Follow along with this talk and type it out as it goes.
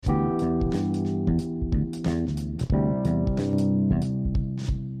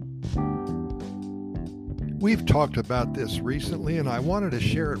We've talked about this recently, and I wanted to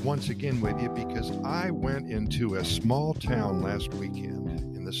share it once again with you because I went into a small town last weekend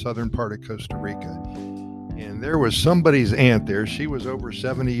in the southern part of Costa Rica, and there was somebody's aunt there. She was over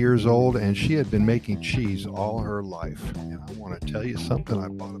 70 years old, and she had been making cheese all her life. And I want to tell you something. I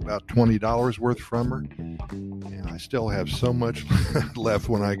bought about $20 worth from her, and I still have so much left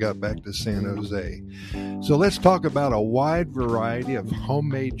when I got back to San Jose. So let's talk about a wide variety of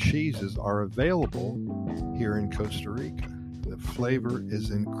homemade cheeses are available here in Costa Rica. The flavor is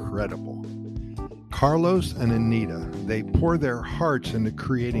incredible. Carlos and Anita, they pour their hearts into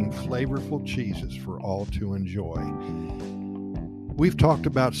creating flavorful cheeses for all to enjoy. We've talked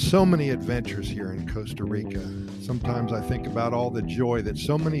about so many adventures here in Costa Rica. Sometimes I think about all the joy that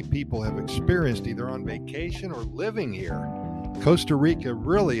so many people have experienced either on vacation or living here. Costa Rica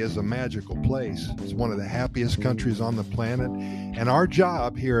really is a magical place. It's one of the happiest countries on the planet, and our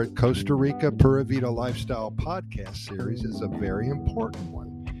job here at Costa Rica Pura Vida Lifestyle Podcast Series is a very important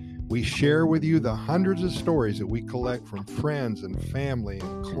one. We share with you the hundreds of stories that we collect from friends and family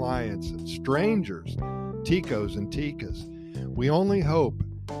and clients and strangers, ticos and ticas. We only hope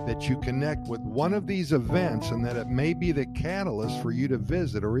that you connect with one of these events and that it may be the catalyst for you to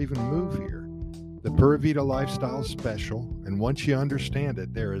visit or even move here. The Pura Vida Lifestyle is special, and once you understand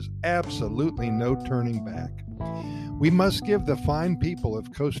it, there is absolutely no turning back. We must give the fine people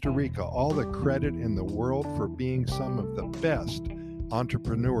of Costa Rica all the credit in the world for being some of the best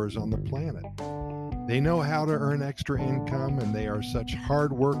entrepreneurs on the planet. They know how to earn extra income, and they are such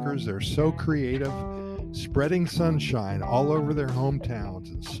hard workers. They're so creative, spreading sunshine all over their hometowns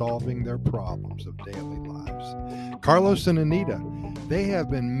and solving their problems of daily lives. Carlos and Anita, they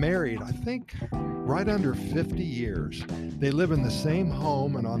have been married, I think, right under 50 years. They live in the same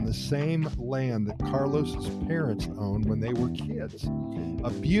home and on the same land that Carlos's parents owned when they were kids.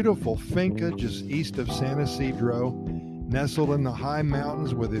 A beautiful finca just east of San Isidro, nestled in the high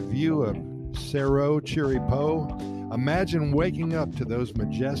mountains with a view of Cerro Chirripó. Imagine waking up to those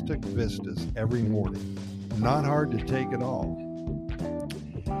majestic vistas every morning. Not hard to take at all.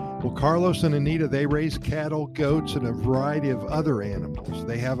 Well, Carlos and Anita, they raise cattle, goats, and a variety of other animals.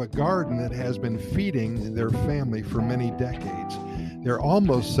 They have a garden that has been feeding their family for many decades. They're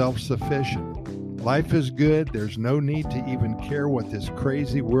almost self-sufficient. Life is good. There's no need to even care what this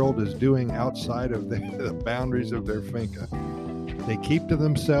crazy world is doing outside of the boundaries of their finca. They keep to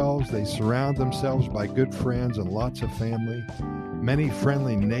themselves. They surround themselves by good friends and lots of family, many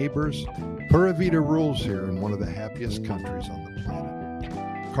friendly neighbors. Pura Vida rules here in one of the happiest countries on the planet.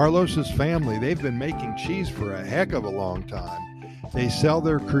 Carlos's family, they've been making cheese for a heck of a long time. They sell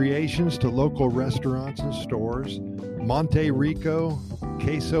their creations to local restaurants and stores. Monte Rico,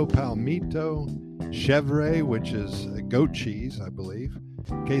 Queso Palmito, Chevre, which is a goat cheese, I believe,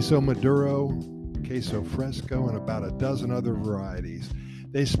 Queso Maduro, Queso Fresco, and about a dozen other varieties.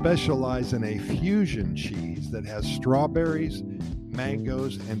 They specialize in a fusion cheese that has strawberries,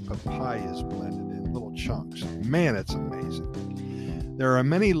 mangoes, and papayas blended in little chunks. Man, it's amazing. There are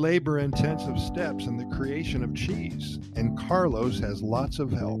many labor-intensive steps in the creation of cheese, and Carlos has lots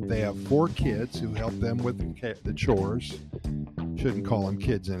of help. They have 4 kids who help them with the chores. Shouldn't call them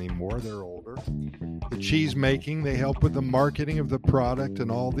kids anymore, they're older. The cheese making, they help with the marketing of the product and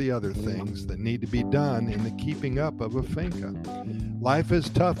all the other things that need to be done in the keeping up of a finca. Life is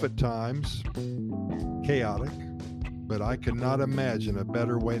tough at times, chaotic, but I could not imagine a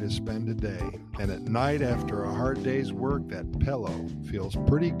better way to spend a day. And at night after a hard day's work, that pillow feels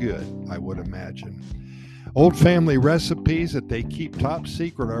pretty good, I would imagine. Old family recipes that they keep top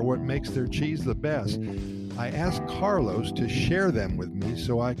secret are what makes their cheese the best. I asked Carlos to share them with me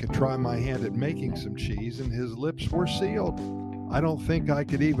so I could try my hand at making some cheese, and his lips were sealed. I don't think I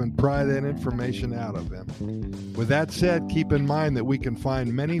could even pry that information out of him. With that said, keep in mind that we can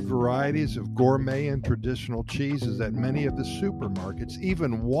find many varieties of gourmet and traditional cheeses at many of the supermarkets.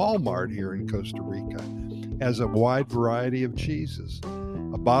 Even Walmart here in Costa Rica has a wide variety of cheeses.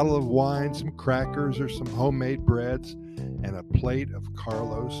 A bottle of wine, some crackers or some homemade breads, and a plate of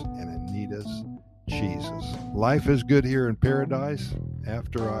Carlos and Anita's cheeses. Life is good here in paradise.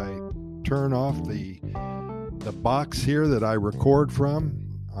 After I turn off the box here that I record from,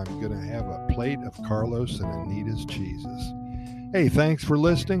 I'm going to have a plate of Carlos and Anita's cheeses. Hey, thanks for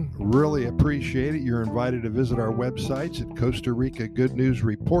listening. Really appreciate it. You're invited to visit our websites at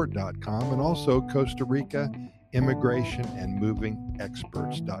CostaRicaGoodNewsReport.com and also Costa Rica Immigration and Moving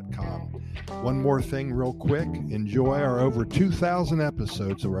Experts.com. One more thing real quick. Enjoy our over 2,000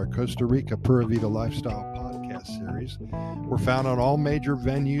 episodes of our Costa Rica Pura Vida Lifestyle podcast series. We're found on all major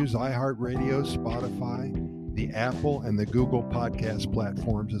venues, iHeartRadio, Spotify, the Apple and the Google podcast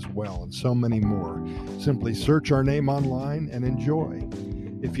platforms as well, and so many more. Simply search our name online and enjoy.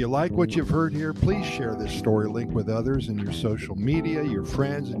 If you like what you've heard here, please share this story link with others in your social media, your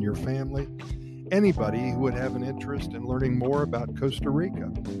friends, and your family. Anybody who would have an interest in learning more about Costa Rica.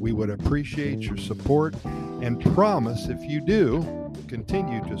 We would appreciate your support and promise if you do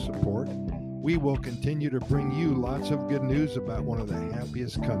continue to support, we will continue to bring you lots of good news about one of the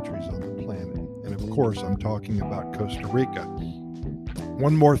happiest countries on the planet. And of course, I'm talking about Costa Rica.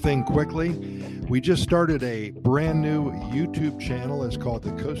 One more thing quickly. We just started a brand new YouTube channel. It's called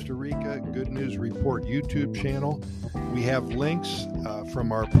the Costa Rica Good News Report YouTube channel. We have links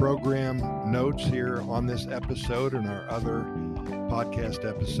from our program notes here on this episode and our other podcast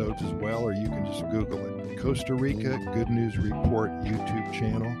episodes as well, or you can just Google it. Costa Rica Good News Report YouTube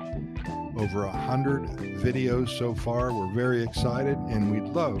channel. Over 100 videos so far. We're very excited, and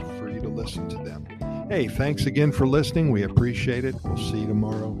we'd love for you to listen to them. Hey, thanks again for listening. We appreciate it. We'll see you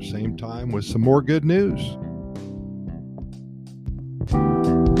tomorrow, same time, with some more good news.